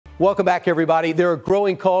Welcome back, everybody. There are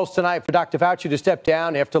growing calls tonight for Dr. Fauci to step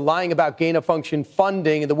down after lying about gain-of-function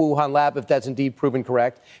funding in the Wuhan lab, if that's indeed proven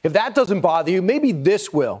correct. If that doesn't bother you, maybe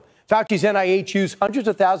this will. Fauci's NIH used hundreds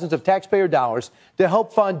of thousands of taxpayer dollars to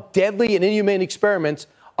help fund deadly and inhumane experiments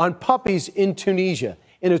on puppies in Tunisia,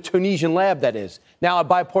 in a Tunisian lab, that is. Now, a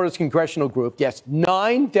bipartisan congressional group, yes,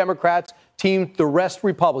 9 Democrats teamed the rest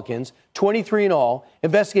Republicans, 23 in all,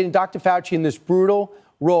 investigating Dr. Fauci in this brutal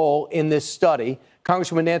role in this study.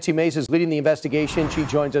 Congresswoman Nancy Mace is leading the investigation. She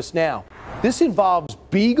joins us now. This involves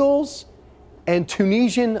beagles and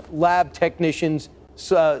Tunisian lab technicians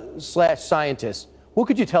slash scientists. What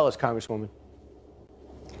could you tell us, Congresswoman?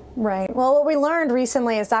 Right. Well, what we learned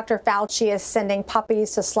recently is Dr. Fauci is sending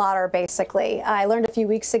puppies to slaughter, basically. I learned a few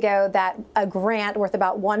weeks ago that a grant worth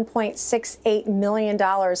about $1.68 million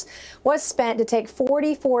was spent to take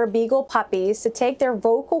 44 Beagle puppies, to take their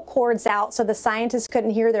vocal cords out so the scientists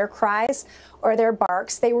couldn't hear their cries or their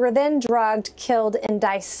barks. They were then drugged, killed, and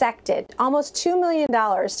dissected. Almost $2 million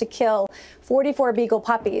to kill 44 Beagle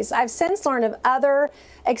puppies. I've since learned of other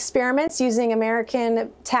experiments using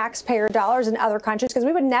American taxpayer dollars in other countries, because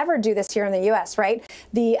we would never do this here in the U.S., right?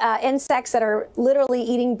 The insects that are literally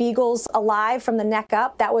eating beagles alive from the neck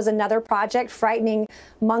up, that was another project, frightening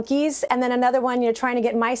monkeys. And then another one, trying to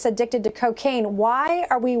get mice addicted to cocaine. Why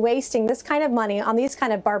are we wasting this kind of money on these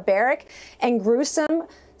kind of barbaric and gruesome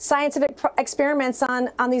scientific experiments on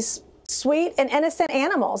these sweet and innocent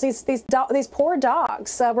animals, these poor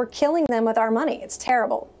dogs? We're killing them with our money. It's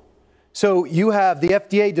terrible. So you have, the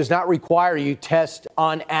FDA does not require you test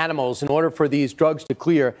on animals in order for these drugs to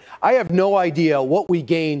clear. I have no idea what we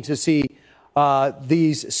gain to see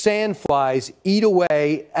these sandflies eat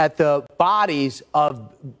away at the bodies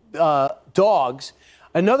of dogs.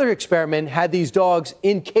 Another experiment had these dogs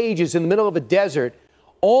in cages in the middle of a desert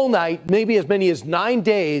all night, maybe as many as 9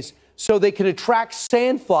 days, so they could attract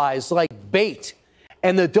sandflies like bait.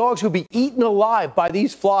 And the dogs would be eaten alive by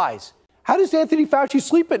these flies. How does Anthony Fauci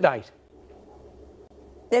sleep at night?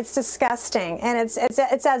 It's disgusting. And it's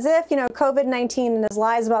as if, COVID-19 and his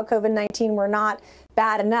lies about COVID-19 were not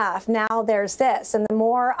bad enough. Now there's this. And the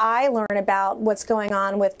more I learn about what's going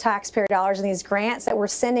on with taxpayer dollars and these grants that we're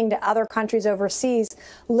sending to other countries overseas,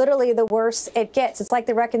 literally the worse it gets. It's like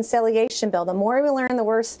the reconciliation bill. The more we learn, the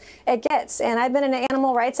worse it gets. And I've been an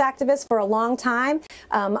animal rights activist for a long time.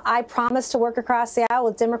 I promised to work across the aisle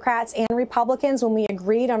with Democrats and Republicans when we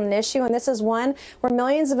agreed on an issue. And this is one where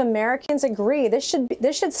millions of Americans agree. This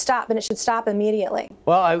should stop, and it should stop immediately.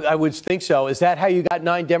 Well, I would think so. Is that how you got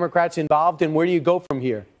 9 Democrats involved? And where do you go from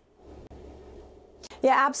here?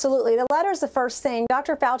 Yeah, absolutely. The letter's the first thing.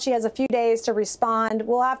 Dr. Fauci has a few days to respond.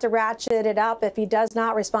 We'll have to ratchet it up if he does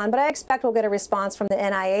not respond. But I expect we'll get a response from the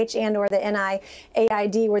NIH and or the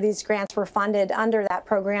NIAID, where these grants were funded under that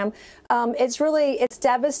program. It's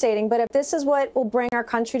devastating. But if this is what will bring our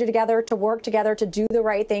country together, to work together to do the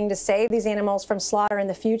right thing, to save these animals from slaughter in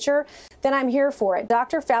the future, then I'm here for it.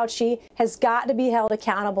 Dr. Fauci has got to be held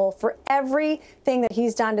accountable for everything that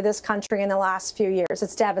he's done to this country in the last few years.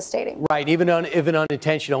 It's devastating. Right. Even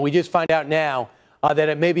unintentional. We just find out now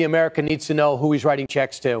that maybe America needs to know who he's writing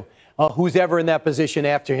checks to, who's ever in that position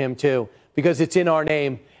after him, too, because it's in our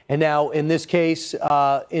name. And now, in this case,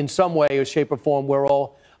 in some way or shape or form, we're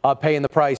all paying the price.